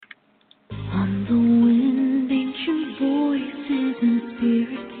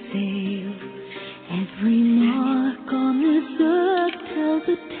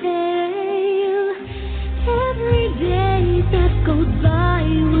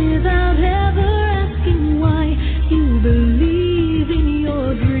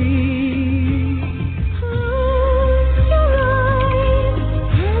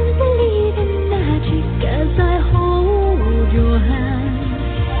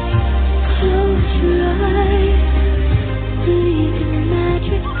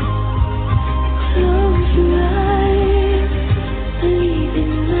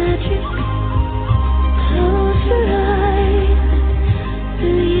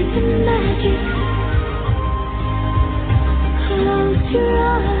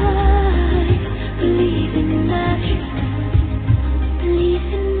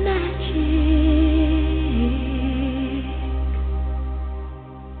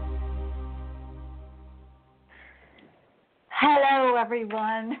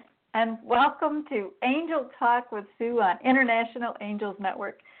Everyone, and welcome to Angel Talk with Sue on International Angels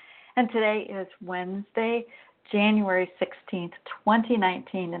Network. And today is Wednesday, January 16th,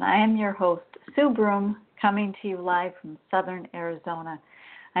 2019, and I am your host, Sue Broome, coming to you live from Southern Arizona.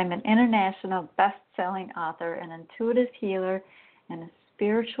 I'm an international best-selling author, an intuitive healer, and a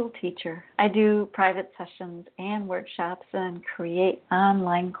spiritual teacher. I do private sessions and workshops and create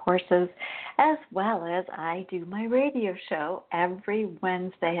online courses, as well as I do my radio show every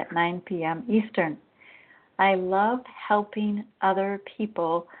Wednesday at 9 p.m. Eastern. I love helping other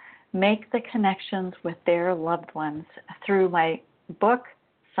people make the connections with their loved ones through my book,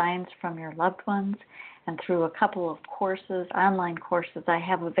 Signs from Your Loved Ones, and through a couple of courses, online courses I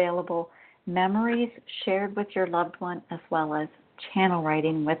have available, Memories Shared with Your Loved One, as well as Channel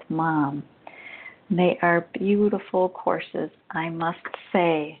Writing with Mom. They are beautiful courses, I must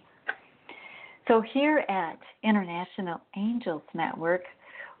say. So here at International Angels Network,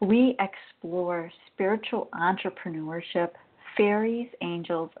 we explore spiritual entrepreneurship, fairies,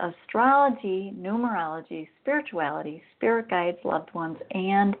 angels, astrology, numerology, spirituality, spirit guides, loved ones,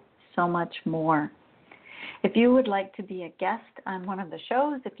 and so much more. If you would like to be a guest on one of the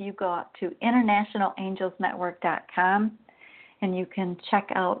shows, if you go out to internationalangelsnetwork.com, and you can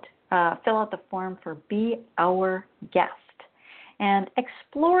fill out the form for Be Our Guest, and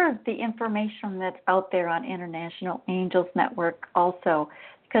explore the information that's out there on International Angels Network also,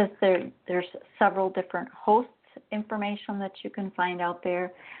 because there's several different hosts information that you can find out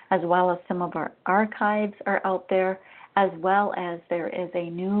there, as well as some of our archives are out there, as well as there is a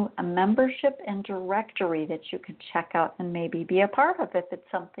new membership and directory that you can check out and maybe be a part of if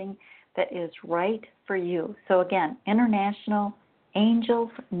it's something that is right for you. So again,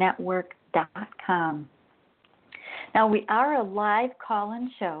 internationalangelsnetwork.com. Now, we are a live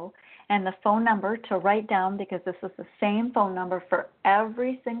call-in show, and the phone number to write down, because this is the same phone number for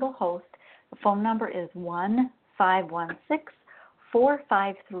every single host, the phone number is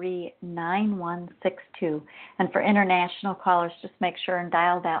 1-516-453-9162. And for international callers, just make sure and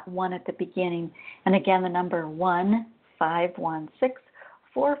dial that 1 at the beginning. And again, the number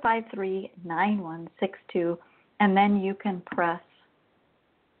 1-516-453-9162. And then you can press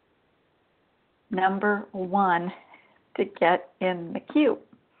number 1 to get in the queue.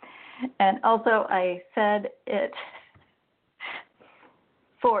 And also I said it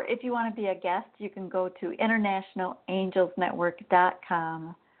for if you want to be a guest, you can go to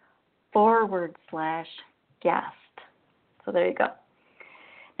internationalangelsnetwork.com/guest. So there you go.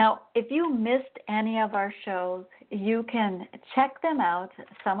 Now, if you missed any of our shows, you can check them out.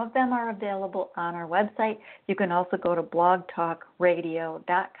 Some of them are available on our website. You can also go to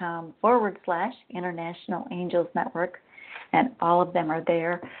blogtalkradio.com/International Angels Network, and all of them are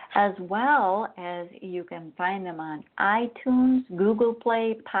there, as well as you can find them on iTunes, Google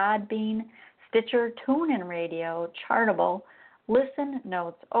Play, Podbean, Stitcher, TuneIn Radio, Chartable, Listen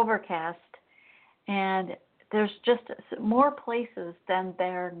Notes, Overcast, and there's just more places than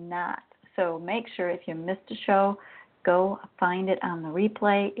they're not. So make sure if you missed a show, go find it on the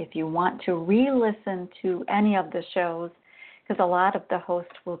replay. If you want to re-listen to any of the shows, because a lot of the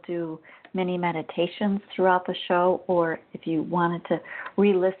hosts will do mini meditations throughout the show, or if you wanted to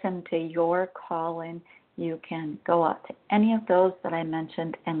re-listen to your call-in, you can go out to any of those that I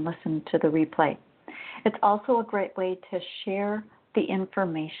mentioned and listen to the replay. It's also a great way to share the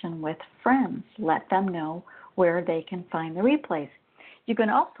information with friends. Let them know where they can find the replays. You can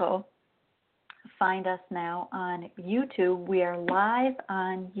also find us now on YouTube. We are live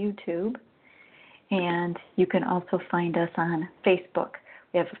on YouTube, and you can also find us on Facebook.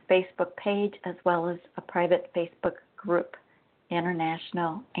 We have a Facebook page as well as a private Facebook group,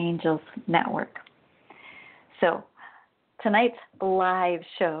 International Angels Network. So tonight's live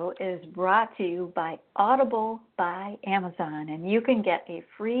show is brought to you by Audible by Amazon, and you can get a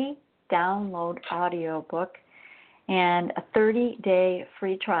free download audiobook and a 30-day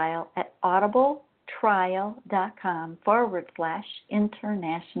free trial at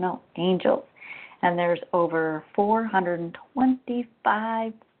audibletrial.com/International Angels. And there's over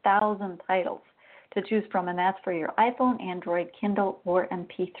 425,000 titles to choose from, and that's for your iPhone, Android, Kindle, or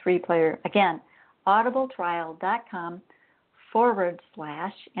MP3 player. Again,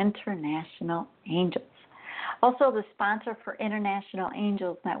 audibletrial.com/International Angels. Also, the sponsor for International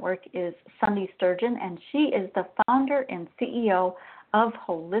Angels Network is Sunday Sturgeon, and she is the founder and CEO of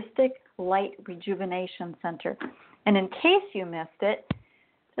Holistic Light Rejuvenation Center. And in case you missed it,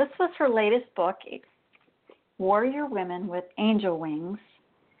 this was her latest book, Warrior Women with Angel Wings,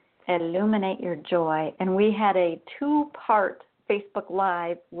 Illuminate Your Joy. And we had a 2-part Facebook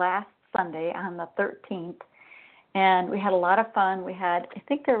Live last Sunday on the 13th. And we had a lot of fun. I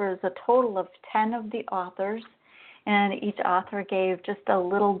think there was a total of 10 of the authors, and each author gave just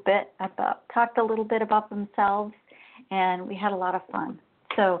talked a little bit about themselves, and we had a lot of fun.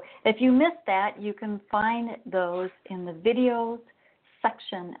 So if you missed that, you can find those in the videos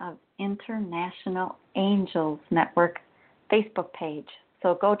section of International Angels Network Facebook page.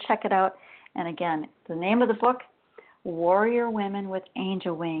 So go check it out. And again, the name of the book, Warrior Women with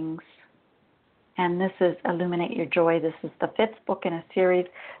Angel Wings. And this is Illuminate Your Joy. This is the 5th book in a series.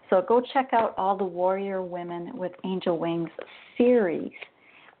 So go check out all the Warrior Women with Angel Wings series.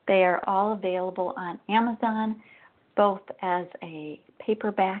 They are all available on Amazon, both as a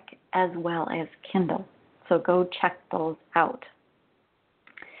paperback as well as Kindle. So go check those out.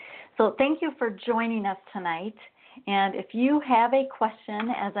 So thank you for joining us tonight. And if you have a question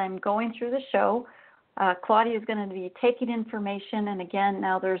as I'm going through the show, Claudia is going to be taking information, and again,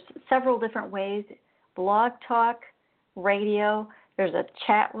 now there's several different ways: Blog Talk, radio, there's a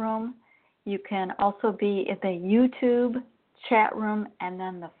chat room. You can also be in the YouTube chat room, and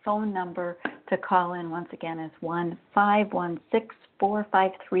then the phone number to call in once again is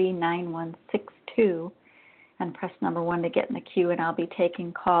 1-516-453-9162, and press number 1 to get in the queue, and I'll be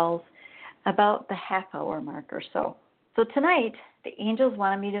taking calls about the half-hour mark or so. So tonight, the angels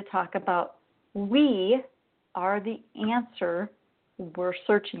wanted me to talk about we are the answer we're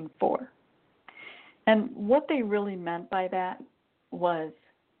searching for. And what they really meant by that was,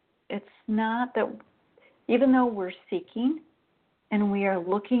 it's not that, even though we're seeking and we are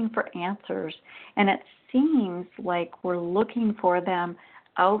looking for answers, and it seems like we're looking for them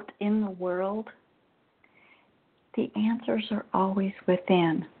out in the world, the answers are always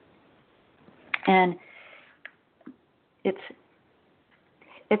within. And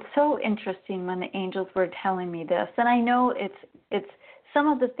it's so interesting when the angels were telling me this, and I know it's some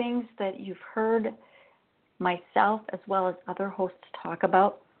of the things that you've heard myself as well as other hosts talk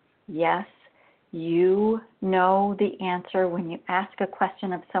about. Yes, you know the answer. When you ask a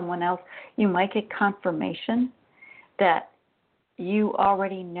question of someone else, you might get confirmation that you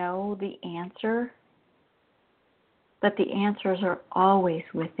already know the answer, but the answers are always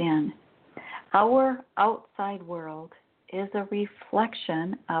within. Our outside world is a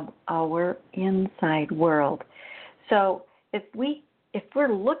reflection of our inside world. So if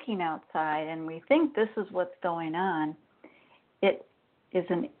we're looking outside and we think this is what's going on, it is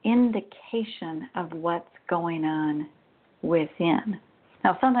an indication of what's going on within.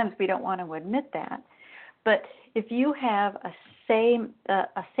 Now, sometimes we don't want to admit that, but if you have a same or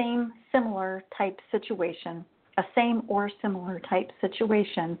similar type situation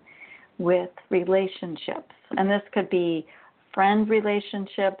with relationships, and this could be friend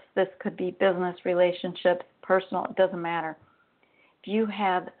relationships, this could be business relationships, personal, it doesn't matter. If you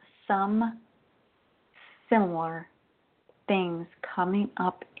have some similar things coming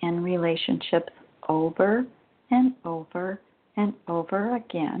up in relationships over and over and over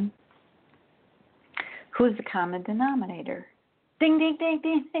again, who's the common denominator? Ding, ding, ding,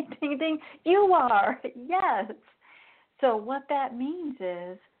 ding, ding, ding, ding. You are, yes. So what that means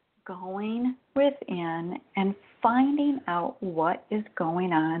is going within and finding out what is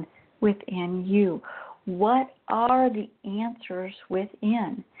going on within you. What are the answers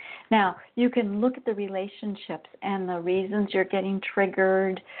within? Now, you can look at the relationships and the reasons you're getting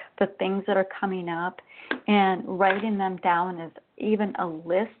triggered, the things that are coming up, and writing them down as even a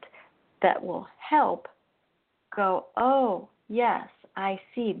list that will help go, oh, yes, I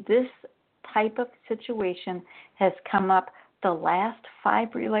see this type of situation has come up the last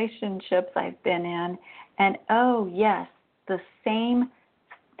 5 relationships I've been in, and oh, yes, the same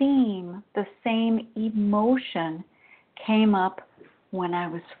theme, the same emotion came up when I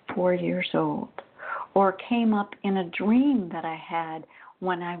was 4 years old, or came up in a dream that I had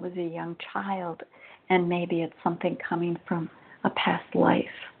when I was a young child, and maybe it's something coming from a past life.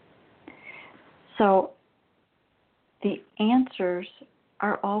 So the answers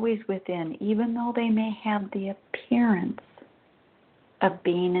are always within, even though they may have the appearance of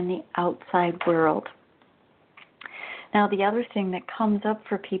being in the outside world. Now, the other thing that comes up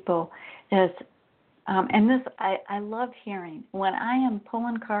for people is And this, I love hearing. When I am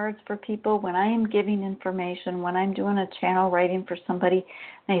pulling cards for people, when I am giving information, when I'm doing a channel writing for somebody,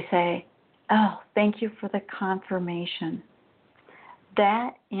 they say, oh, thank you for the confirmation.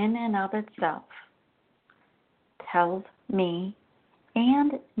 That in and of itself tells me,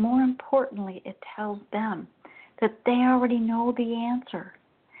 and more importantly, it tells them that they already know the answer.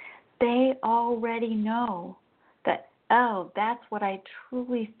 They already know that, oh, that's what I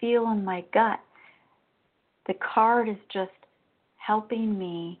truly feel in my gut. The card is just helping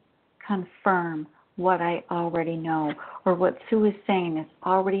me confirm what I already know, or what Sue is saying is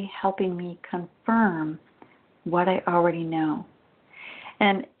already helping me confirm what I already know.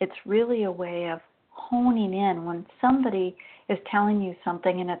 And it's really a way of honing in. When somebody is telling you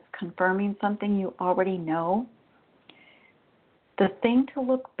something and it's confirming something you already know, the thing to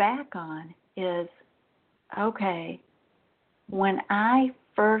look back on is, okay, when I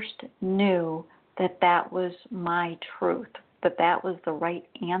first knew that that was my truth, that that was the right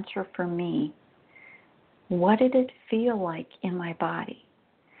answer for me, what did it feel like in my body?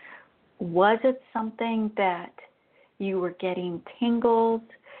 Was it something that you were getting tingles,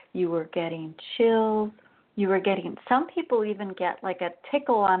 you were getting chills, you were getting, some people even get like a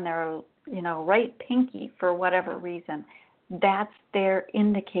tickle on their, right pinky for whatever reason. That's their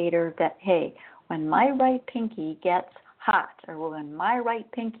indicator that, hey, when my right pinky gets hot, or when my right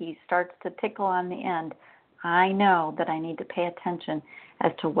pinky starts to tickle on the end, I know that I need to pay attention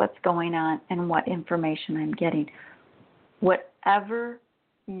as to what's going on and what information I'm getting. Whatever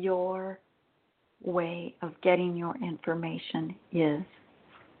your way of getting your information is.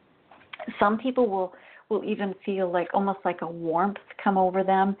 Some people will even feel like almost like a warmth come over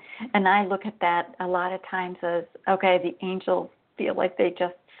them, and I look at that a lot of times as, okay, the angels feel like they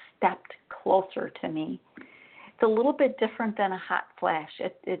just stepped closer to me. It's a little bit different than a hot flash.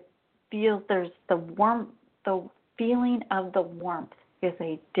 It feels there's the warmth, the feeling of the warmth is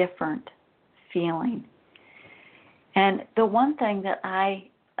a different feeling. And the one thing that I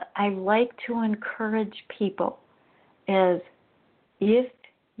like to encourage people is, if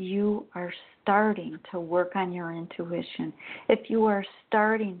you are starting to work on your intuition, if you are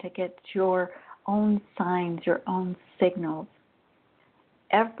starting to get your own signs, your own signals,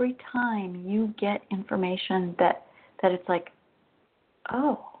 every time you get information that it's like,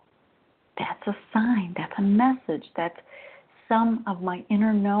 oh, that's a sign, that's a message, that's some of my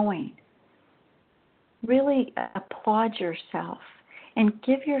inner knowing, really applaud yourself and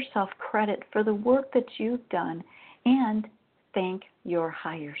give yourself credit for the work that you've done, and thank your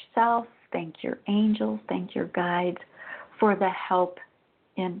higher self, thank your angels, thank your guides for the help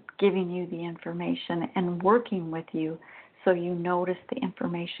in giving you the information and working with you so you notice the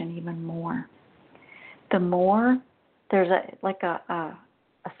information even more. The more, there's a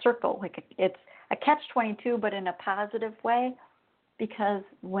circle, it's a catch-22, but in a positive way, because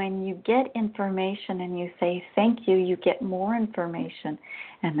when you get information and you say thank you, you get more information,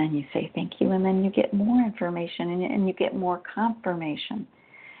 and then you say thank you, and then you get more information, and you get more confirmation.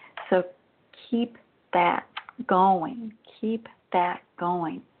 So keep that going. Keep that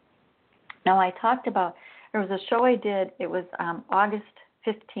going. Now, I talked about, there was a show I did, it was August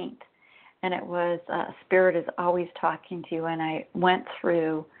 15th, and it was Spirit is Always Talking to You, and I went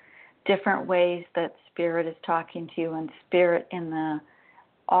through different ways that Spirit is talking to you, and Spirit in the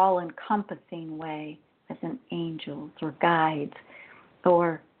all-encompassing way, as in angels or guides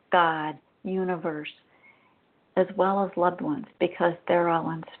or God, universe, as well as loved ones, because they're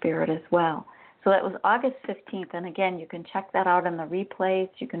all in Spirit as well. So that was August 15th, and again, you can check that out in the replays.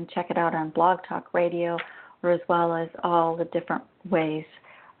 You can check it out on Blog Talk Radio, or as well as all the different ways,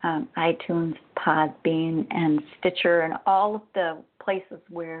 iTunes, Podbean, and Stitcher, and all of the places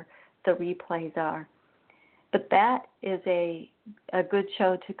where the replays are. But that is a good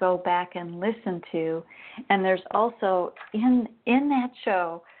show to go back and listen to. And there's also, in that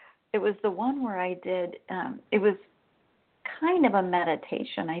show, it was the one where I did, it was kind of a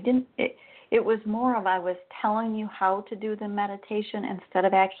meditation. It was more of, I was telling you how to do the meditation instead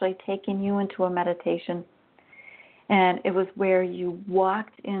of actually taking you into a meditation. And it was where you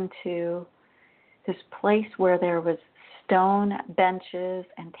walked into this place where there was stone benches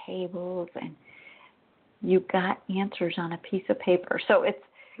and tables, and you got answers on a piece of paper. So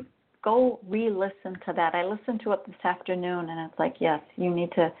go re-listen to that. I listened to it this afternoon, and it's like, yes, you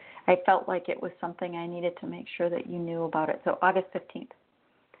need to. I felt like it was something I needed to make sure that you knew about it. So August 15th.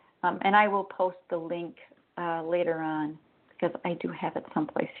 And I will post the link later on, because I do have it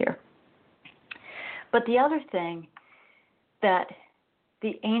someplace here. But the other thing that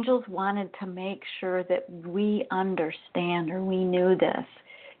the angels wanted to make sure that we understand, or we knew this,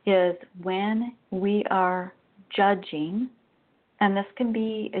 is when we are judging, and this can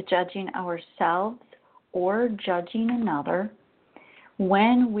be judging ourselves or judging another,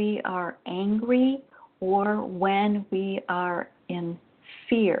 when we are angry or when we are in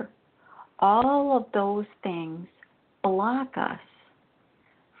fear. All of those things block us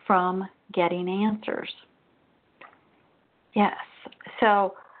from getting answers. Yes.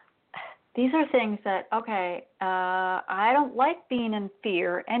 So these are things that, okay, I don't like being in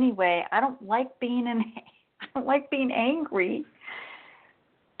fear anyway. I don't like being angry.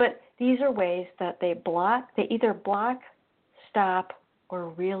 But these are ways that they either block, stop, or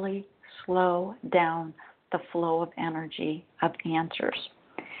really slow down the flow of energy of answers.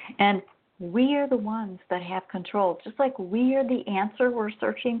 And we are the ones that have control. Just like we are the answer we're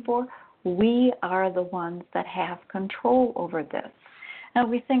searching for, we are the ones that have control over this. Now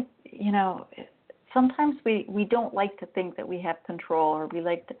we think, sometimes we don't like to think that we have control, or we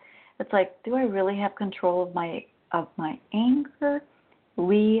like to, it's like, do I really have control of my anger?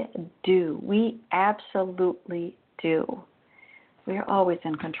 We do. We absolutely do. We are always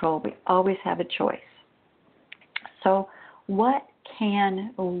in control. We always have a choice. So what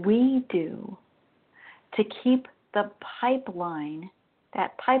can we do to keep the pipeline,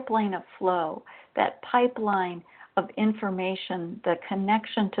 that pipeline of flow, that pipeline of information, the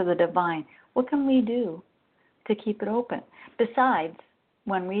connection to the divine, what can we do to keep it open? Besides,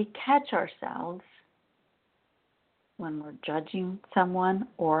 when we catch ourselves, when we're judging someone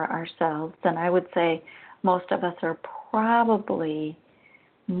or ourselves, then I would say most of us are probably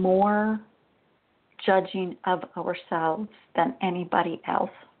more judging of ourselves than anybody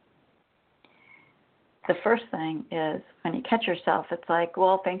else. The first thing is when you catch yourself, it's like,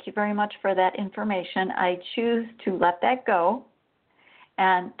 well, thank you very much for that information. I choose to let that go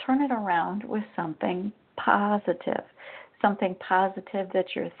and turn it around with something positive that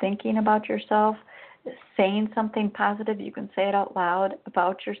you're thinking about yourself, saying something positive. You can say it out loud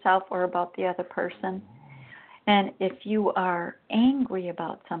about yourself or about the other person. And if you are angry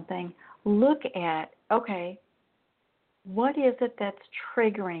about something, look at, okay, what is it that's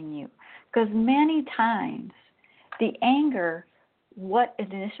triggering you? Because many times the anger, what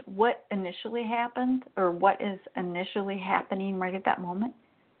initially happened, or what is initially happening right at that moment,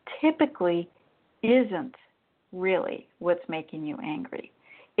 typically isn't really what's making you angry.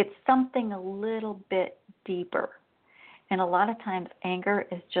 It's something a little bit deeper. And a lot of times anger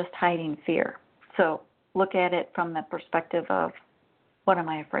is just hiding fear. So look at it from the perspective of, what am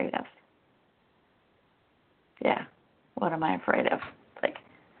I afraid of? Yeah, what am I afraid of?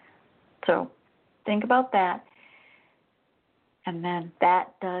 So think about that. And then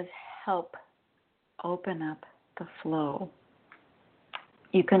that does help open up the flow.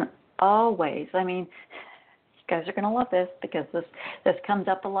 You can always, you guys are going to love this, because this comes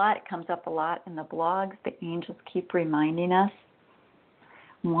up a lot. It comes up a lot in the blogs. The angels keep reminding us.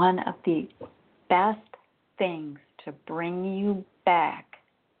 One of the best things to bring you back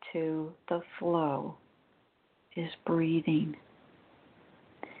to the flow is breathing.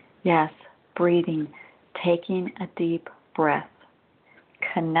 Yes, breathing, taking a deep breath,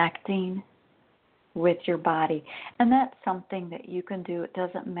 connecting with your body. And that's something that you can do. It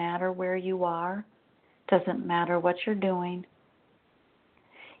doesn't matter where you are. It doesn't matter what you're doing.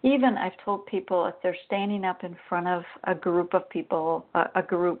 Even I've told people, if they're standing up in front of a group of people,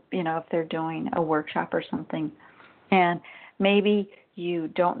 if they're doing a workshop or something, and maybe you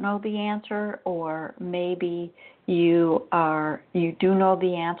don't know the answer, or maybe you do know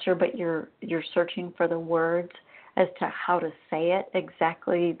the answer, but you're searching for the words as to how to say it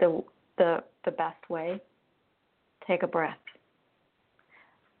exactly the best way. Take a breath.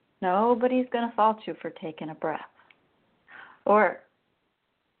 Nobody's going to fault you for taking a breath. Or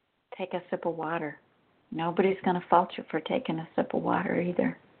take a sip of water. Nobody's going to fault you for taking a sip of water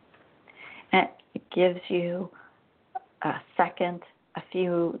either. And it gives you a second, a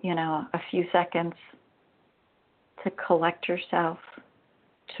few seconds to collect yourself,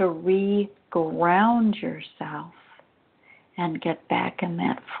 to re-ground yourself, and get back in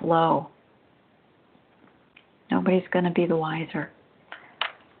that flow. Nobody's going to be the wiser.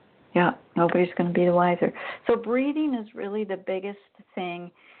 Yeah, nobody's going to be the wiser. So breathing is really the biggest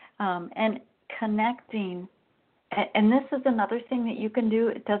thing, and connecting. And this is another thing that you can do.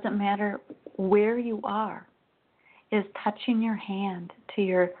 It doesn't matter where you are. Is touching your hand to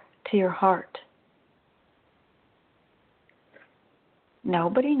your heart.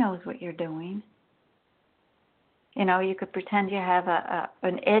 Nobody knows what you're doing. You could pretend you have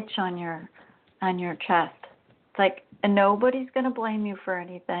an itch on your chest. It's like, and nobody's going to blame you for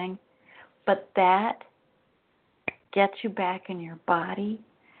anything, but that gets you back in your body.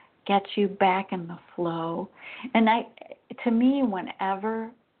 get you back in the flow. And to me, whenever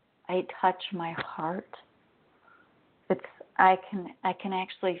I touch my heart, I can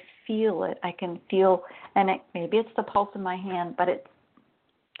actually feel it. I can feel, and maybe it's the pulse in my hand, but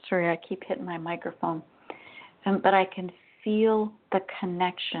sorry, I keep hitting my microphone. But I can feel the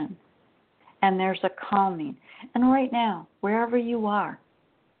connection, and there's a calming. And right now, wherever you are,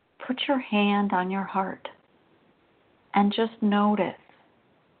 put your hand on your heart and just notice.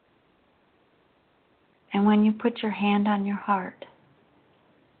 And when you put your hand on your heart,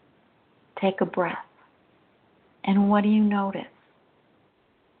 take a breath. And what do you notice?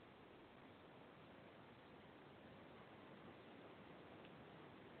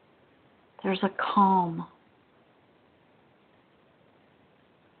 There's a calm.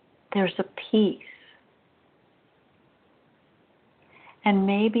 There's a peace. And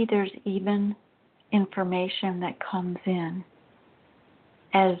maybe there's even information that comes in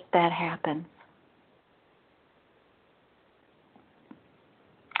as that happens.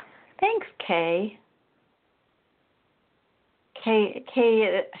 Thanks, Kay. Kay,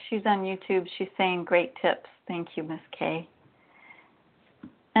 she's on YouTube. She's saying great tips. Thank you, Miss Kay.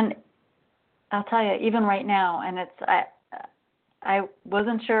 And I'll tell you, even right now, and I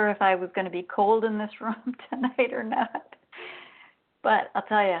wasn't sure if I was going to be cold in this room tonight or not. But I'll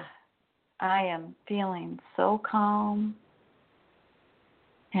tell you, I am feeling so calm.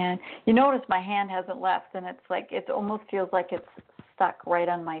 And you notice my hand hasn't left, and it's like it almost feels like it's stuck right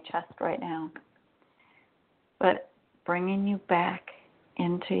on my chest right now. But bringing you back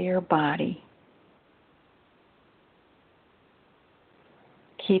into your body,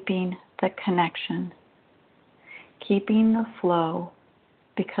 keeping the connection, keeping the flow,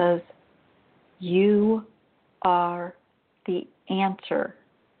 because you are the answer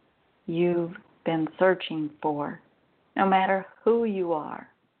you've been searching for, no matter who you are.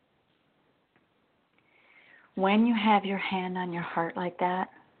 When you have your hand on your heart like that,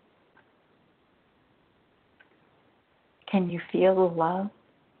 can you feel the love?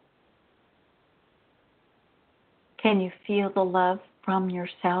 Can you feel the love from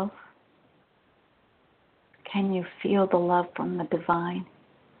yourself? Can you feel the love from the divine?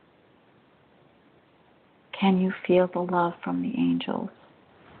 Can you feel the love from the angels?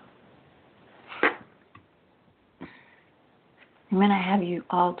 I'm going to have you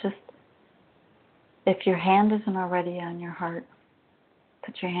all just, if your hand isn't already on your heart,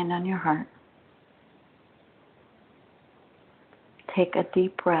 put your hand on your heart. Take a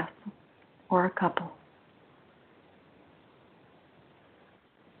deep breath, or a couple.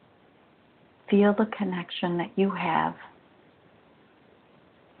 Feel the connection that you have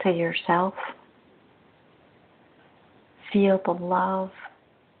to yourself. Feel the love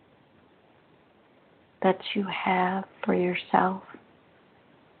that you have for yourself.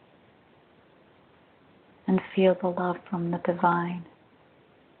 And feel the love from the divine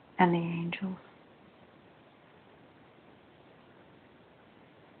and the angels.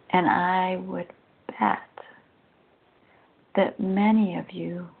 And I would bet that many of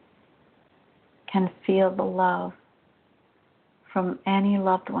you can feel the love from any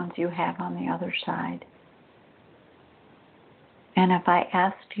loved ones you have on the other side. And if I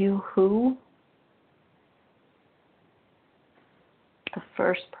asked you who, the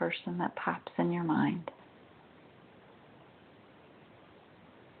first person that pops in your mind.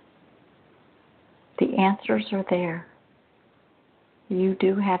 The answers are there. You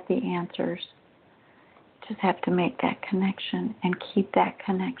do have the answers. Just have to make that connection and keep that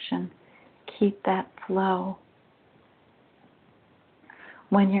connection. Keep that flow.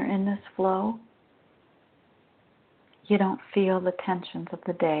 When you're in this flow, you don't feel the tensions of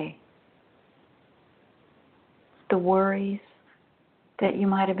the day. The worries that you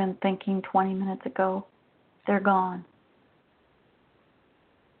might have been thinking 20 minutes ago, they're gone.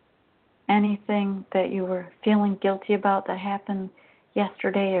 Anything that you were feeling guilty about that happened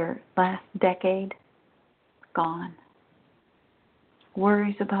yesterday or last decade, gone.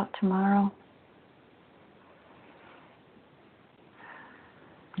 Worries about tomorrow,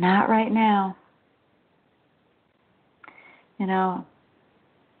 not right now. You know,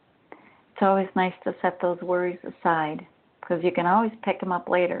 it's always nice to set those worries aside, because you can always pick them up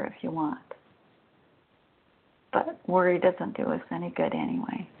later if you want. But worry doesn't do us any good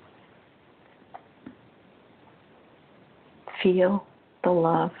anyway. Feel the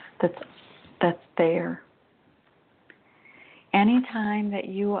love that's there. Anytime that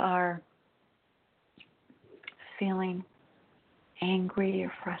you are feeling angry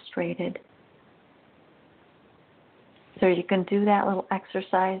or frustrated, so you can do that little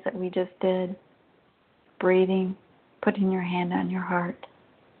exercise that we just did, breathing, putting your hand on your heart,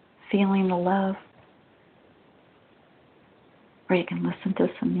 feeling the love. Or you can listen to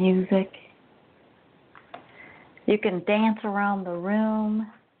some music. You can dance around the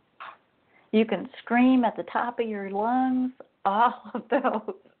room. You can scream at the top of your lungs. All of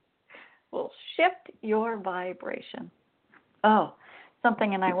those will shift your vibration. Oh,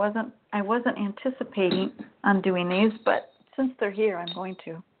 something, and I wasn't anticipating on doing these, but since they're here, I'm going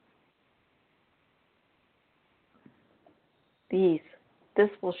to. This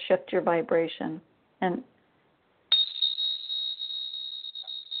will shift your vibration. And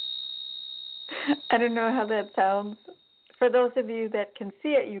I don't know how that sounds. For those of you that can see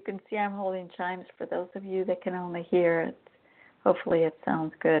it, you can see I'm holding chimes. For those of you that can only hear it, hopefully it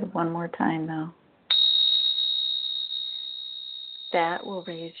sounds good. One more time, though. That will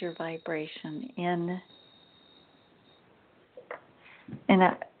raise your vibration in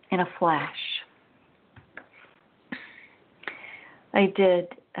a flash. I did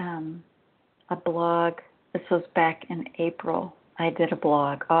a blog. This was back in April. I did a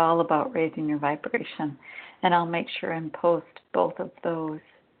blog all about raising your vibration, and I'll make sure and post both of those.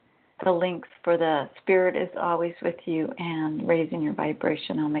 The links for the Spirit is Always With You and Raising Your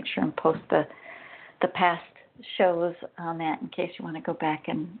Vibration. I'll make sure and post the past shows on that in case you want to go back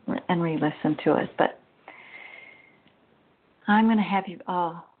and re-listen to it. But I'm going to have you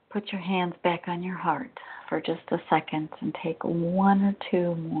all put your hands back on your heart for just a second and take one or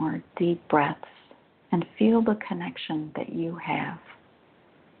two more deep breaths and feel the connection that you have.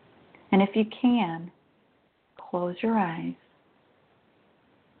 And if you can, close your eyes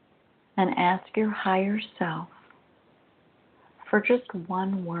and ask your higher self for just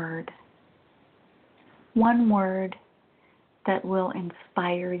one word that will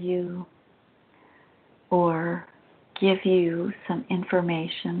inspire you or give you some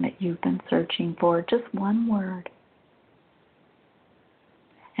information that you've been searching for, just one word.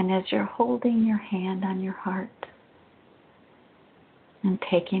 And as you're holding your hand on your heart and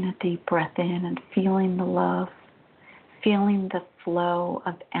taking a deep breath in and feeling the love, feeling the flow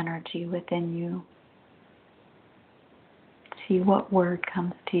of energy within you, see what word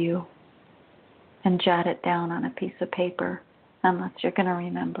comes to you and jot it down on a piece of paper, unless you're going to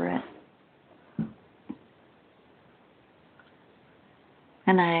remember it.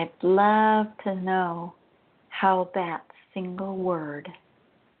 And I'd love to know how that single word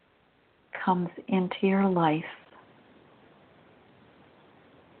comes into your life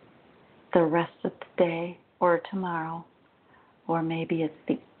the rest of the day or tomorrow, or maybe it's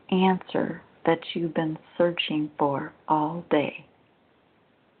the answer that you've been searching for all day.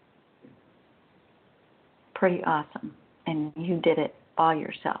 Pretty awesome. And you did it all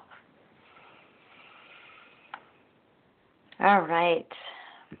yourself. All right.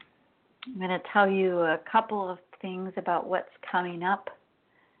 I'm going to tell you a couple of things about what's coming up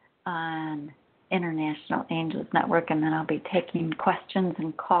on International Angels Network, and then I'll be taking questions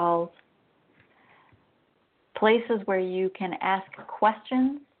and calls. Places where you can ask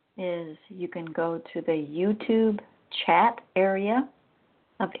questions is you can go to the YouTube chat area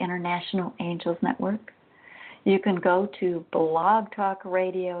of International Angels Network. You can go to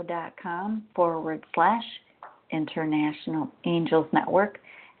blogtalkradio.com/International Angels Network,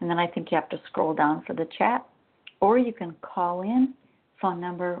 and then I think you have to scroll down for the chat. Or you can call in, phone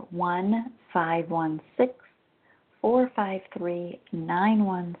number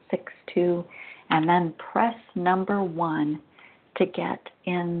 1-516-453-9162, and then press number 1 to get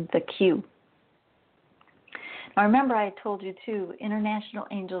in the queue. Now remember, I told you too,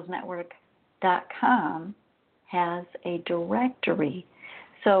 internationalangelsnetwork.com has a directory.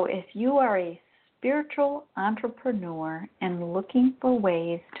 So if you are a spiritual entrepreneur and looking for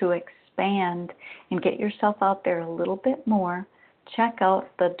ways to expand and get yourself out there a little bit more, check out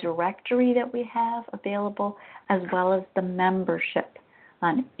the directory that we have available as well as the membership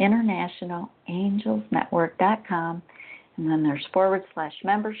on internationalangelsnetwork.com. And then there's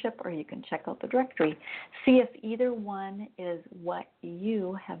 /membership, or you can check out the directory. See if either one is what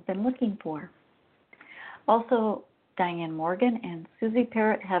you have been looking for. Also, Diane Morgan and Susie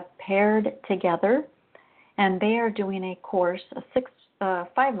Parrott have paired together, and they are doing a course, a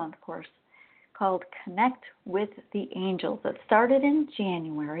 5-month course called Connect with the Angels. It started in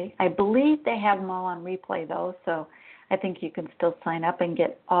January. I believe they have them all on replay, though, so I think you can still sign up and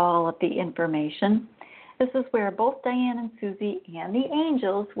get all of the information. This is where both Diane and Susie and the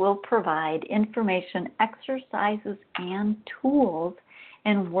angels will provide information, exercises, and tools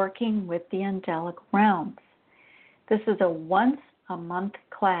in working with the angelic realms. This is a once-a-month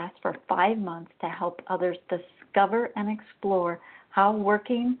class for 5 months to help others discover and explore how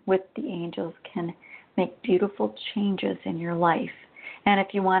working with the angels can make beautiful changes in your life. And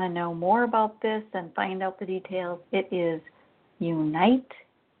if you want to know more about this and find out the details, it is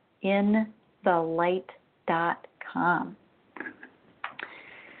uniteinthelight.com.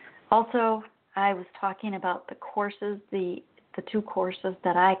 Also, I was talking about the courses, the two courses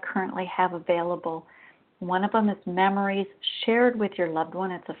that I currently have available. One of them is Memories Shared with Your Loved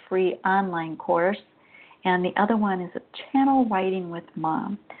One. It's a free online course. And the other one is a Channel Writing with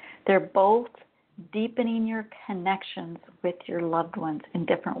Mom. They're both deepening your connections with your loved ones in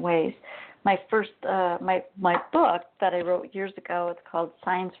different ways. My first, my book that I wrote years ago, it's called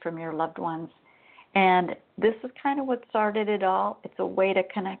Signs from Your Loved Ones. And this is kind of what started it all. It's a way to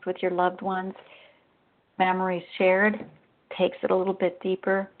connect with your loved ones. Memories Shared takes it a little bit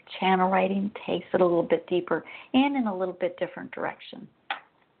deeper. Channel Writing takes it a little bit deeper and in a little bit different direction.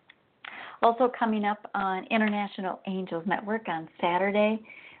 Also coming up on International Angels Network on Saturday,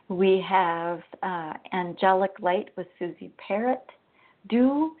 we have Angelic Light with Susie Parrott.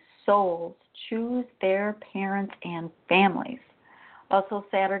 Do souls choose their parents and families? Also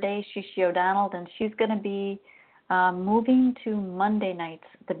Saturday, Shishi O'Donnell, and she's going to be moving to Monday nights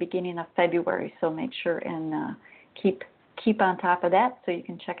at the beginning of February, so make sure and keep on top of that so you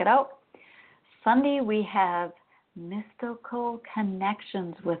can check it out. Sunday, we have Mystical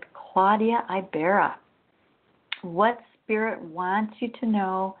Connections with Claudia Ibarra. What Spirit wants you to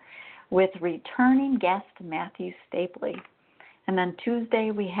know with returning guest Matthew Stapley. And then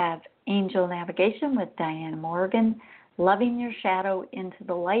Tuesday, we have Angel Navigation with Diane Morgan, Loving Your Shadow into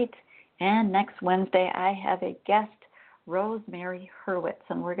the Light. And next Wednesday, I have a guest, Rosemary Hurwitz,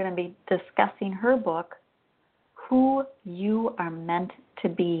 and we're going to be discussing her book, Who You Are Meant to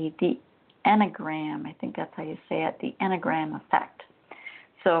Be, the Enneagram. I think that's how you say it, the Enneagram Effect.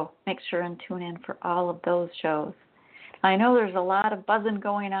 So make sure and tune in for all of those shows. I know there's a lot of buzzing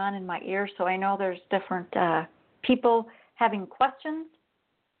going on in my ear, so I know there's different people having questions,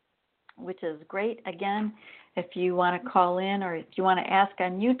 which is great. Again, if you want to call in or if you want to ask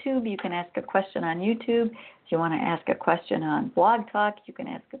on YouTube, you can ask a question on YouTube. If you want to ask a question on Blog Talk, you can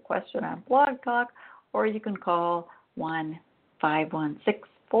ask a question on Blog Talk, or you can call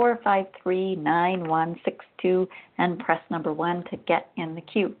 1-516-453-9162 and press number 1 to get in the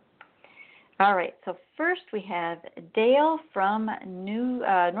queue. All right, so first we have Dale from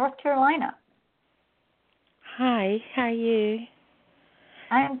North Carolina. Hi, how are you?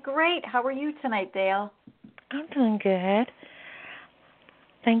 I'm great. How are you tonight, Dale? I'm doing good.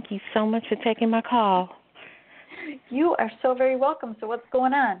 Thank you so much for taking my call. You are so very welcome. So what's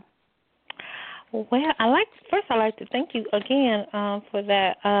going on? Well, I'd like to thank you again for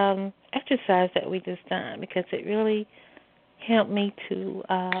that exercise that we just done, because it really helped me to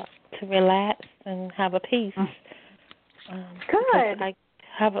relax and have a peace. Good. I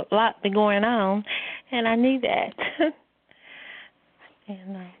have a lot been going on, and I need that.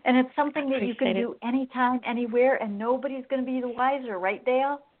 And it's something that you can do anytime, anywhere, and nobody's going to be the wiser, right,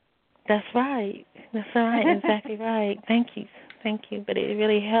 Dale? That's right. That's right. Exactly right. Thank you. But it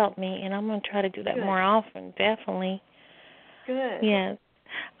really helped me, and I'm going to try to do that more often, definitely. Good. Yes.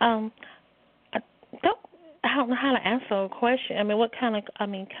 I don't know how to answer a question. I mean, what kind of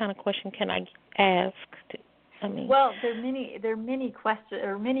question can I ask? Well, there are many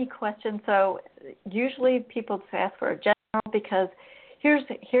questions. So usually people just ask for a general, because here's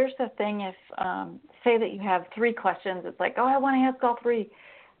the thing. If say that you have 3 questions, it's like, oh, I want to ask all 3.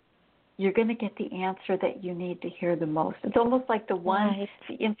 You're going to get the answer that you need to hear the most. It's almost like the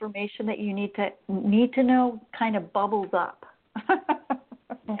information that you need to know kind of bubbles up.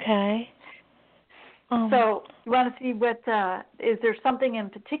 Okay. So you want to see what is there something in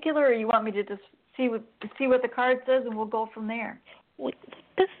particular, or you want me to just see what the card says and we'll go from there?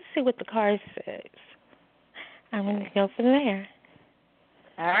 Let's see what the card says. I'm going to go from there.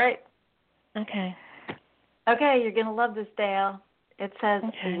 All right. Okay. Okay, you're going to love this, Dale. It says,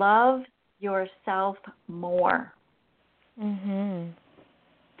 love yourself more. Mhm.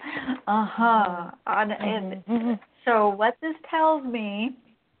 So what this tells me,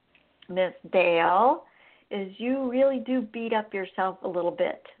 Miss Dale, is you really do beat up yourself a little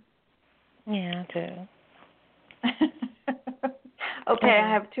bit. Yeah, I do. Okay, I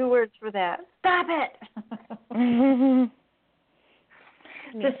have 2 words for that. Stop it.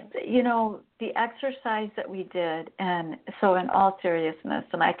 Just, the exercise that we did, and so in all seriousness,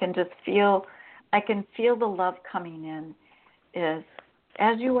 and I can feel the love coming in, is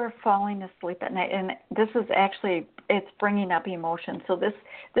as you are falling asleep at night, and this is actually, it's bringing up emotion. So this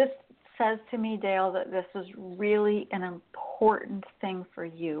says to me, Dale, that this is really an important thing for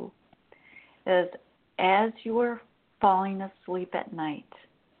you, is as you are falling asleep at night,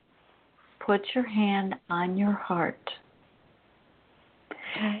 put your hand on your heart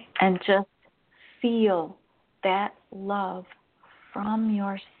Okay. And just feel that love from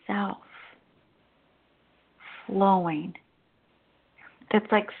yourself flowing.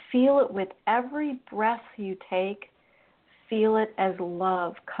 It's like feel it with every breath you take. Feel it as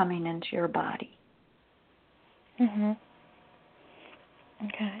love coming into your body. Mhm.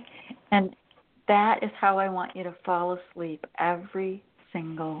 Okay. And that is how I want you to fall asleep every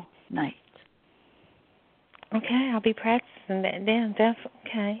single night. Okay, I'll be practicing that then. That's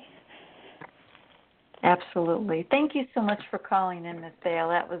okay. Absolutely. Thank you so much for calling in, Miss Dale.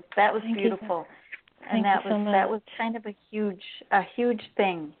 That was Thank beautiful. you. And Thank you so much. that was kind of a huge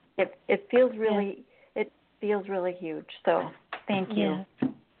thing. It feels really huge. So thank you. Yeah.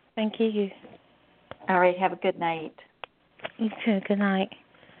 Thank you. All right, have a good night. You too. Good night.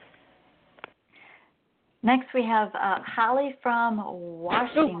 Next we have Holly from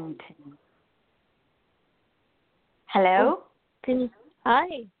Washington. Hello?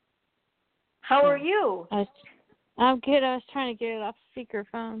 Hi. How are you? I'm good. I was trying to get it off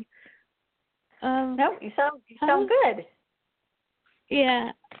speakerphone. No, you sound good.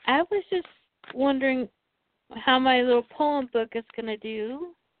 Yeah, I was just wondering how my little poem book is going to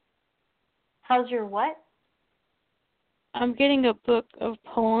do. How's your what? I'm getting a book of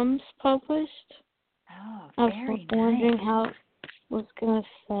poems published. Oh, I was very wondering nice. how it was going to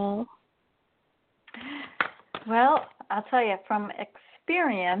sell. Well, I'll tell you from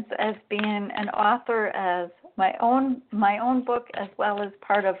experience as being an author as my own book as well as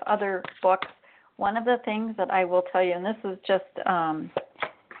part of other books, one of the things that I will tell you, and this is just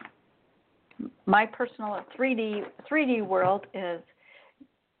my personal 3D world, is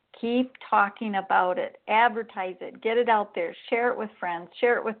keep talking about it, advertise it, get it out there, share it with friends,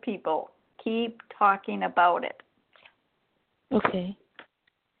 share it with people. Keep talking about it. Okay.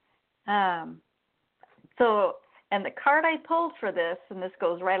 So, and the card I pulled for this, and this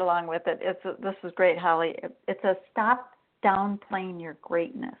goes right along with it, this is great, Holly. It says, stop downplaying your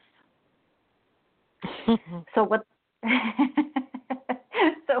greatness. So what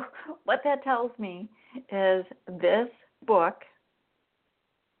that tells me is this book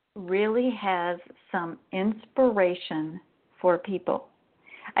really has some inspiration for people.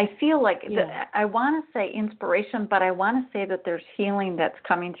 I feel like I want to say inspiration, but I want to say that there's healing that's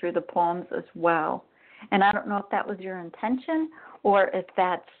coming through the poems as well. And I don't know if that was your intention or if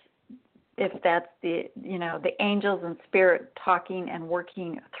that's the the angels and spirit talking and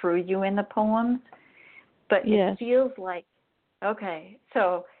working through you in the poems. But it feels like okay.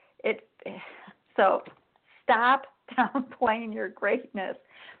 So stop downplaying your greatness,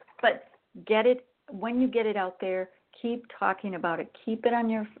 but get it when you get it out there. Keep talking about it. Keep it on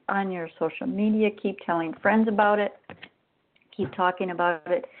your social media. Keep telling friends about it. Keep talking about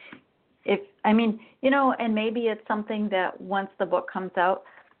it. And maybe it's something that once the book comes out,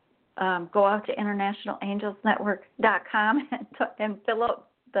 go out to internationalangelsnetwork.com and fill out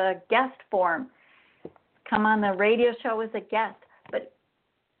the guest form. Come on the radio show as a guest, but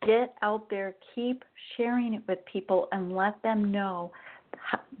get out there. Keep sharing it with people and let them know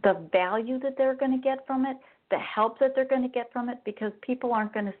the value that they're going to get from it, the help that they're going to get from it, because people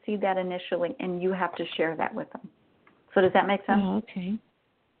aren't going to see that initially, and you have to share that with them. So does that make sense? Oh, okay.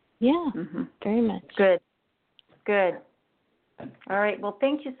 Yeah, very much. Good. All right. Well,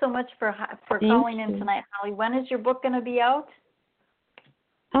 thank you so much for calling in tonight, Holly. When is your book going to be out?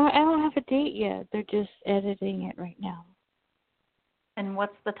 Oh, I don't have a date yet. They're just editing it right now. And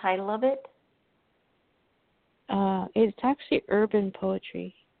what's the title of it? It's actually urban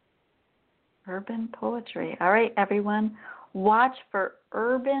poetry. Urban poetry. All right, everyone. Watch for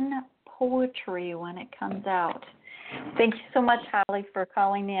urban poetry when it comes out. Thank you so much, Holly, for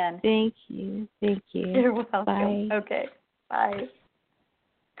calling in. Thank you. You're welcome. Bye. Okay. Bye.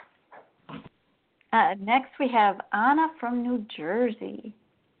 Next, we have Anna from New Jersey.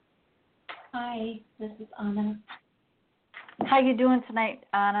 Hi, this is Anna. How you doing tonight,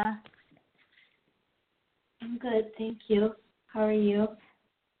 Anna? I'm good, thank you. How are you?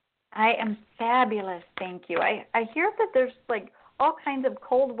 I am fabulous, thank you. I hear that there's like all kinds of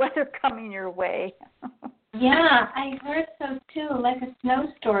cold weather coming your way. Yeah, I heard so too, like a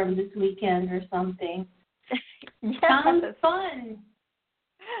snowstorm this weekend or something. Yes. Sounds fun.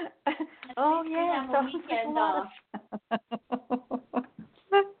 Oh yeah, have a weekend off.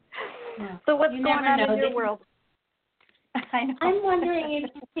 So what's you going on in your they, world? I know. I'm wondering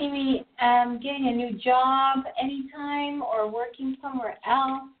if you see me getting a new job anytime or working somewhere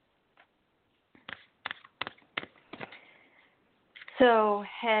else. So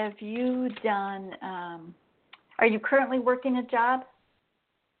have you done, are you currently working a job?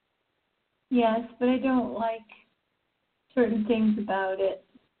 Yes, but I don't like certain things about it.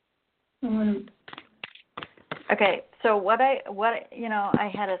 Okay, so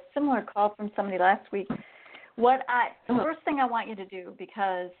I had a similar call from somebody last week. First thing I want you to do,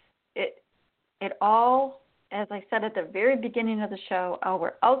 because it all, as I said at the very beginning of the show,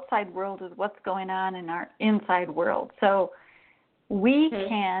 our outside world is what's going on in our inside world. So we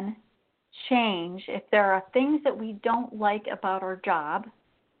can change if there are things that we don't like about our job,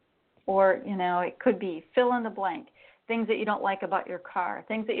 or, it could be fill in the blank, things that you don't like about your car,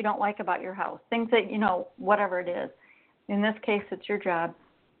 things that you don't like about your house, things that, whatever it is. In this case, it's your job.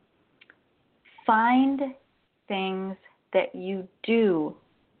 Find things that you do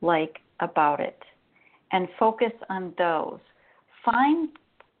like about it and focus on those. Find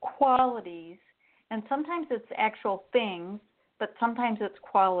qualities, and sometimes it's actual things, but sometimes it's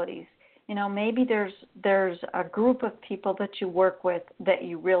qualities. Maybe there's a group of people that you work with that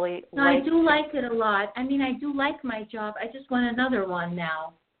you really like. I do like it a lot. I mean, I do like my job. I just want another one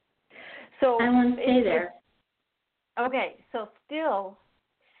now. So I want to stay there. Okay, so still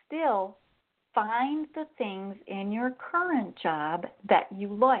find the things in your current job that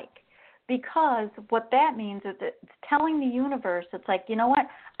you like. Because what that means is it's telling the universe, it's like, you know what,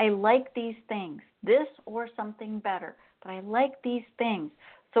 I like these things, this or something better, but I like these things.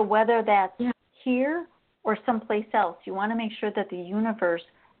 So whether that's here or someplace else, you want to make sure that the universe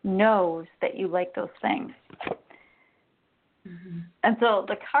knows that you like those things. Mm-hmm. And so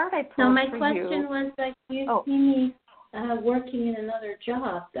the card I pulled for you... So my question was, like, do you see me working in another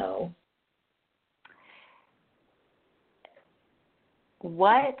job, though?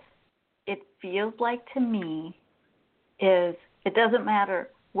 What it feels like to me is it doesn't matter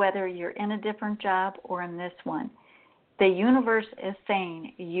whether you're in a different job or in this one. The universe is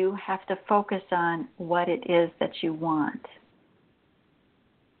saying you have to focus on what it is that you want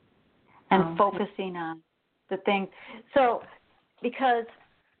and focusing on the things. So, because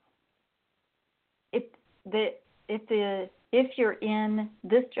if you're in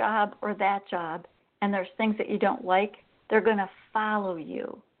this job or that job and there's things that you don't like, they're going to follow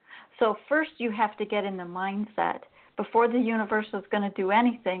you. So first you have to get in the mindset. Before the universe is going to do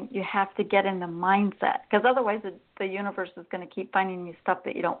anything, you have to get in the mindset, because otherwise the universe is going to keep finding you stuff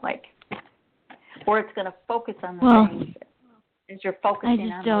that you don't like, or it's going to focus on the things as you're focusing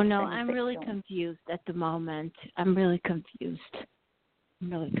on. I just don't know. I'm really confused at the moment. I'm really confused.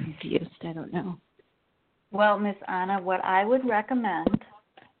 I don't know. Well, Miss Anna, what I would recommend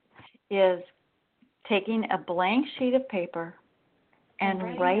is taking a blank sheet of paper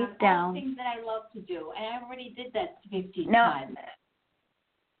and write down things that I love to do. And I already did that 15 times.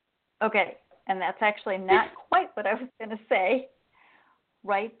 Okay, and that's actually not quite what I was going to say.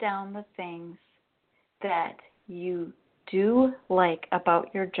 Write down the things that you do like about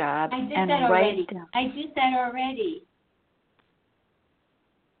your job. I did and that already. I did that already.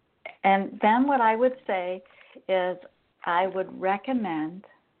 And then what I would say is I would recommend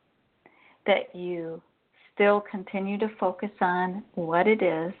that you still continue to focus on what it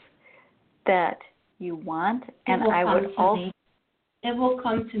is that you want. And I would also... It will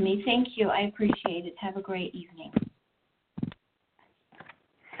come to me. Thank you. I appreciate it. Have a great evening.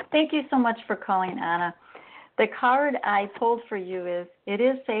 Thank you so much for calling, Anna. The card I pulled for you is, it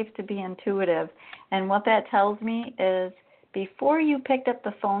is safe to be intuitive. And what that tells me is, before you picked up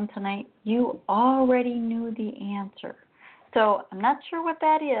the phone tonight, you already knew the answer. So I'm not sure what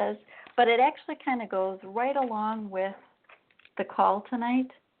that is, but it actually kind of goes right along with the call tonight,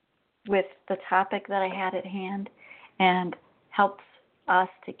 with the topic that I had at hand, and helps us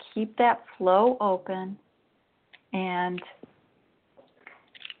to keep that flow open and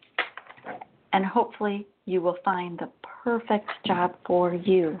hopefully you will find the perfect job for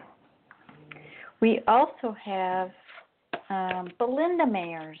you. We also have Belinda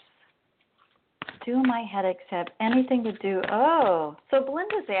Mayers. Do my headaches have anything to do? Oh, so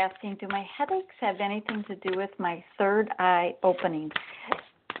Belinda's asking, do my headaches have anything to do with my third eye opening?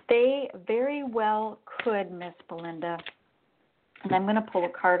 They very well could, Miss Belinda. And I'm going to pull a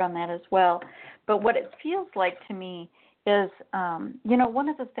card on that as well. But what it feels like to me is, one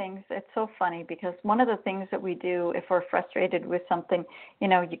of the things, it's so funny because one of the things that we do if we're frustrated with something,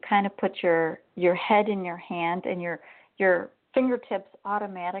 you kind of put your head in your hand and your fingertips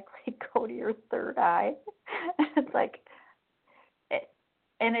automatically go to your third eye. It's like,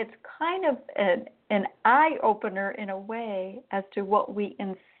 and it's kind of an eye opener in a way as to what we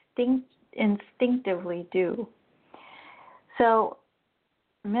instinctively do. So,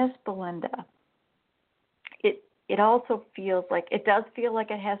 Miss Belinda, it also feels like, it does feel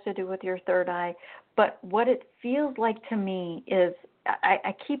like it has to do with your third eye, but what it feels like to me is,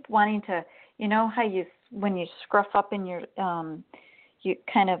 I keep wanting to, how you when you scruff up in your, you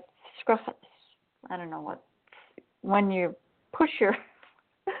kind of scruff, I don't know what, when you push your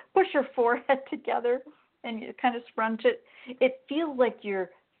forehead together and you kind of scrunch it, it feels like you're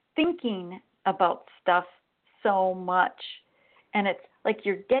thinking about stuff so much. And it's like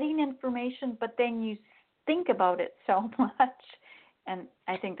you're getting information, but then you think about it so much. And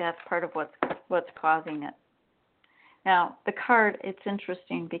I think that's part of what's causing it. Now, the card, it's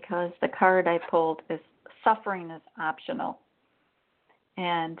interesting because the card I pulled is suffering is optional.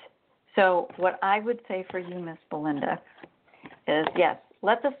 And so what I would say for you, Miss Belinda, is yes,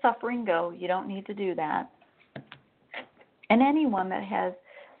 let the suffering go. You don't need to do that. And anyone that has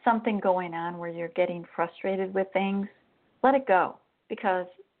something going on where you're getting frustrated with things, let it go, because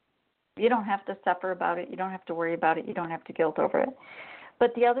you don't have to suffer about it. You don't have to worry about it. You don't have to guilt over it.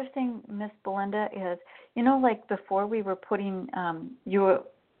 But the other thing, Miss Belinda, is, you know, like before we were putting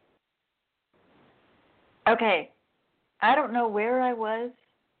okay, I don't know where I was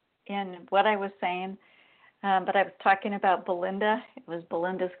in what I was saying, but I was talking about Belinda. It was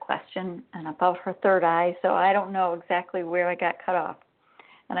Belinda's question and about her third eye, so I don't know exactly where I got cut off.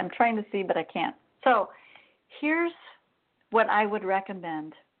 And I'm trying to see, but I can't. So here's what I would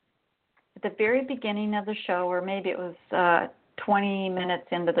recommend. At the very beginning of the show, or maybe it was 20 minutes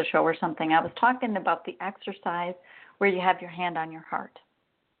into the show or something, I was talking about the exercise where you have your hand on your heart.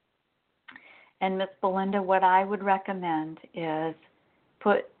 And Miss Belinda, what I would recommend is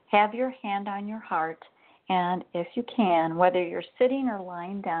have your hand on your heart, and if you can, whether you're sitting or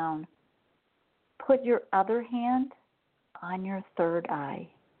lying down, put your other hand on your third eye.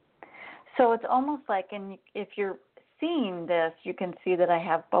 So it's almost like, and if you're seeing this, you can see that I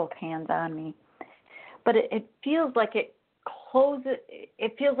have both hands on me. But it feels like it closes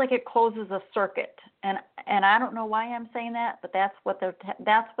a circuit. And I don't know why I'm saying that, but that's what the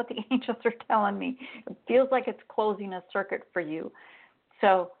angels are telling me. It feels like it's closing a circuit for you.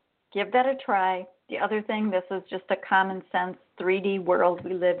 So give that a try. The other thing, this is just a common sense 3D world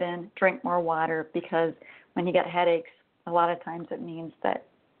we live in. Drink more water, because when you get headaches, a lot of times it means that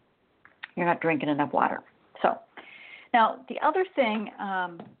you're not drinking enough water. So now the other thing,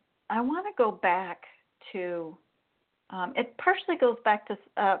 I want to go back to, it partially goes back to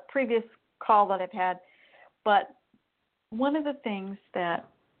a previous call that I've had, but one of the things that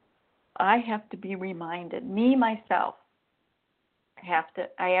I have to be reminded, me, myself,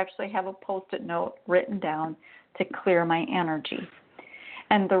 I actually have a Post-it note written down to clear my energy.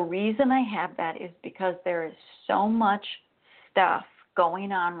 And the reason I have that is because there is so much stuff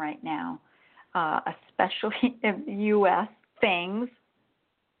going on right now, especially in the U.S., things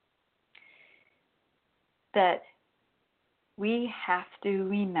that we have to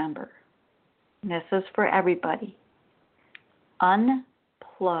remember. And this is for everybody.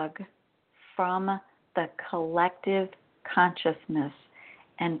 Unplug from the collective consciousness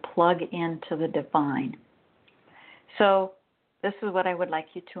and plug into the divine. So this is what I would like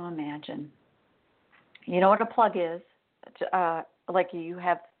you to imagine. You know what a plug is? Like you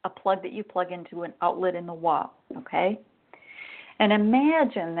have a plug that you plug into an outlet in the wall, okay? And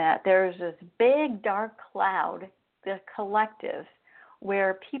imagine that there's this big dark cloud, the collective,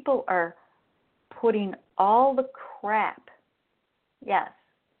 where people are putting all the crap, yes,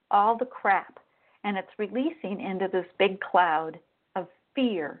 all the crap, and it's releasing into this big cloud of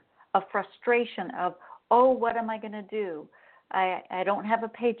fear, of frustration, of, oh, what am I going to do? I don't have a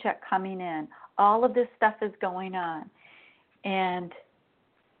paycheck coming in. All of this stuff is going on. And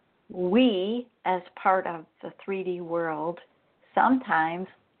we, as part of the 3D world, sometimes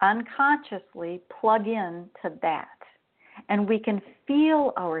unconsciously plug in to that. And we can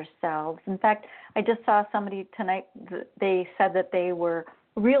feel ourselves. In fact, I just saw somebody tonight, they said that they were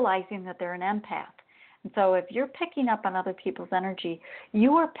realizing that they're an empath. And so if you're picking up on other people's energy,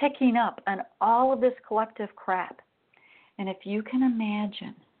 you are picking up on all of this collective crap. And if you can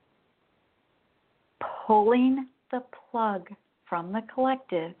imagine pulling the plug from the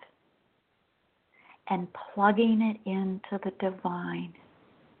collective and plugging it into the divine,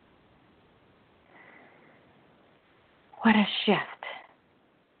 what a shift.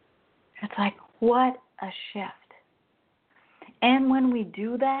 It's like, what a shift. And when we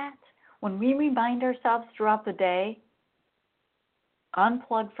do that, when we remind ourselves throughout the day,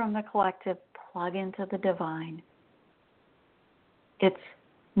 unplug from the collective, plug into the divine, it's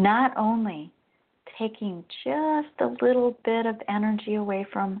not only taking just a little bit of energy away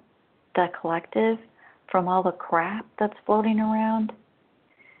from the collective, from all the crap that's floating around,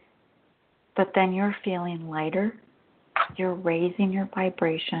 but then you're feeling lighter, you're raising your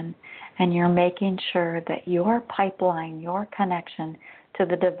vibration, and you're making sure that your pipeline, your connection to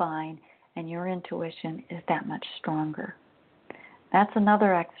the divine and your intuition is that much stronger. That's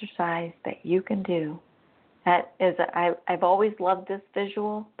another exercise that you can do. That is, I've always loved this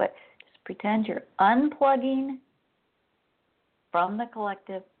visual, but just pretend you're unplugging from the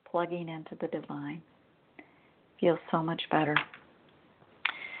collective, plugging into the divine. Feels so much better.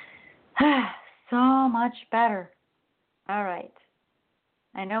 So much better. All right.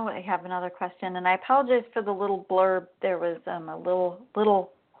 I know I have another question, and I apologize for the little blurb. There was a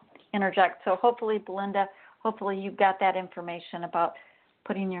little interject. So hopefully, Belinda, you got that information about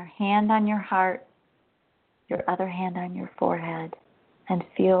putting your hand on your heart, your other hand on your forehead, and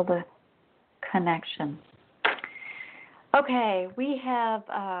feel the connection. Okay, we have,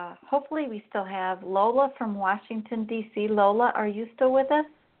 hopefully we still have Lola from Washington, D.C. Lola, are you still with us?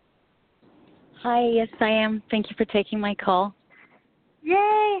 Hi, yes I am. Thank you for taking my call.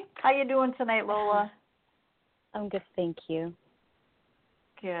 Yay! How you doing tonight, Lola? I'm good, thank you.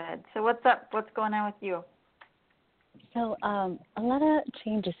 Good. So what's up? What's going on with you? So a lot of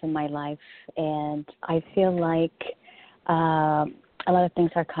changes in my life, and I feel like a lot of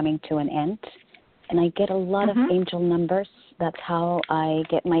things are coming to an end, and I get a lot of angel numbers. That's how I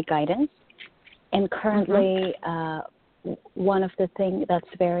get my guidance. And currently, one of the things that's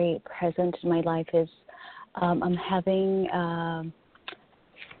very present in my life is I'm having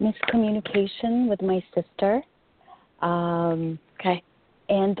miscommunication with my sister. Okay.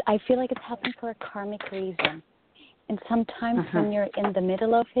 And I feel like it's happening for a karmic reason. And sometimes when you're in the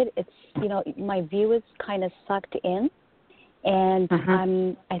middle of it, it's, you know, my view is kind of sucked in.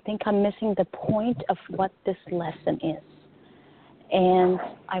 And I think I'm missing the point of what this lesson is. And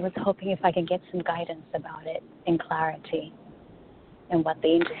I was hoping if I could get some guidance about it and clarity and what the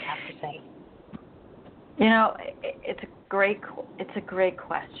angels have to say. You know, it's a great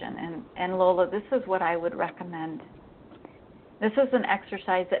question. And Lola, this is what I would recommend. This is an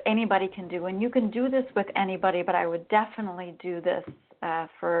exercise that anybody can do, and you can do this with anybody, but I would definitely do this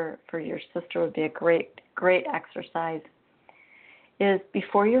for your sister. It would be a great exercise. Is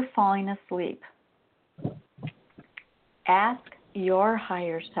before you're falling asleep, ask your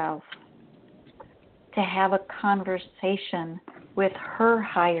higher self to have a conversation with her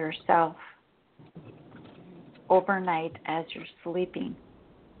higher self overnight as you're sleeping.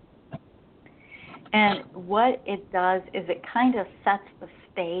 And what it does is it kind of sets the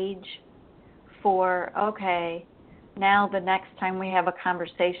stage for, okay, now the next time we have a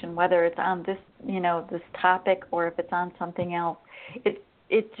conversation, whether it's on this, this topic or if it's on something else,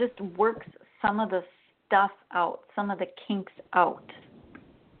 it just works some of the stuff out, some of the kinks out.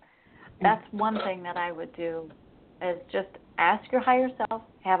 That's one thing that I would do, is just ask your higher self,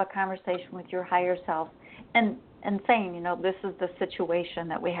 have a conversation with your higher self, and saying, this is the situation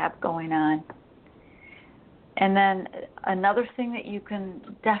that we have going on. And then another thing that you can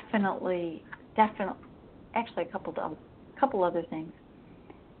definitely, actually a couple other things.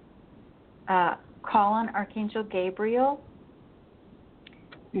 Call on Archangel Gabriel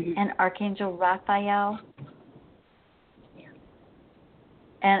and Archangel Raphael.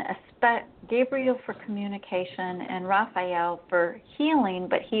 And Gabriel for communication and Raphael for healing,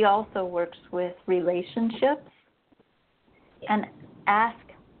 but he also works with relationships. And ask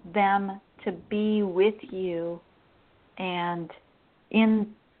them to be with you and in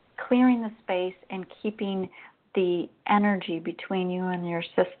clearing the space and keeping the energy between you and your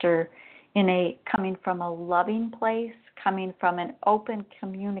sister coming from a loving place, coming from an open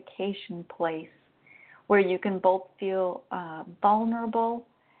communication place where you can both feel vulnerable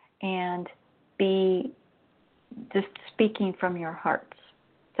and be just speaking from your hearts.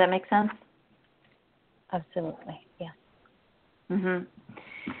 Does that make sense? Absolutely, yeah.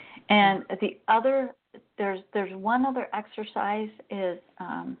 And there's one other exercise is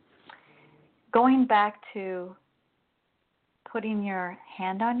going back to putting your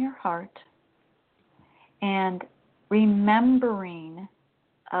hand on your heart and remembering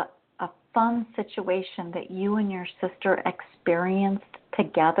a fun situation that you and your sister experienced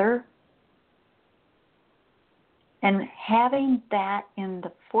together, and having that in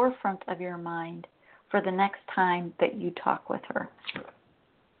the forefront of your mind for the next time that you talk with her.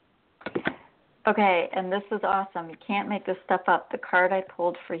 Okay, and this is awesome. You can't make this stuff up. The card I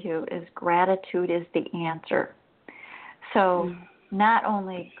pulled for you is gratitude is the answer. So not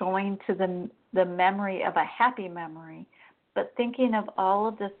only going to the memory of a happy memory, but thinking of all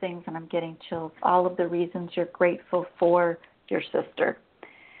of the things, and I'm getting chills, all of the reasons you're grateful for your sister.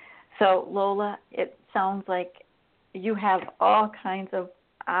 So Lola, it sounds like you have all kinds of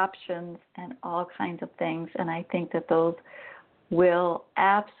options and all kinds of things, and I think that those will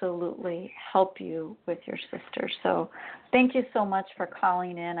absolutely help you with your sister. So thank you so much for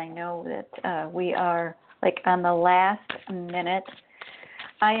calling in. I know that we are like on the last minute.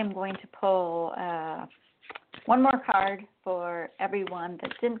 I am going to pull one more card for everyone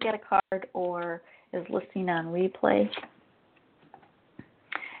that didn't get a card or is listening on replay.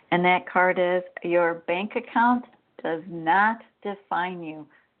 And that card is, your bank account does not define you.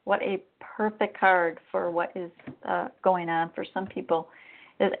 What a perfect card for what is going on for some people.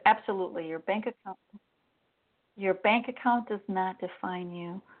 Is absolutely your bank account. Your bank account does not define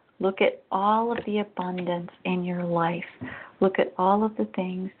you. Look at all of the abundance in your life. Look at all of the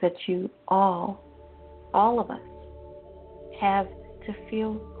things that you all of us, have to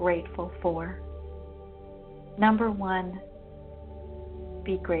feel grateful for. Number one,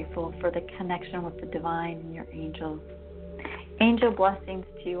 be grateful for the connection with the divine and your angels. Angel blessings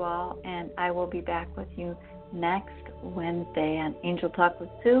to you all, and I will be back with you next Wednesday on Angel Talk with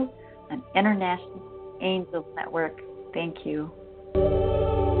Sue on International Angels Network. Thank you.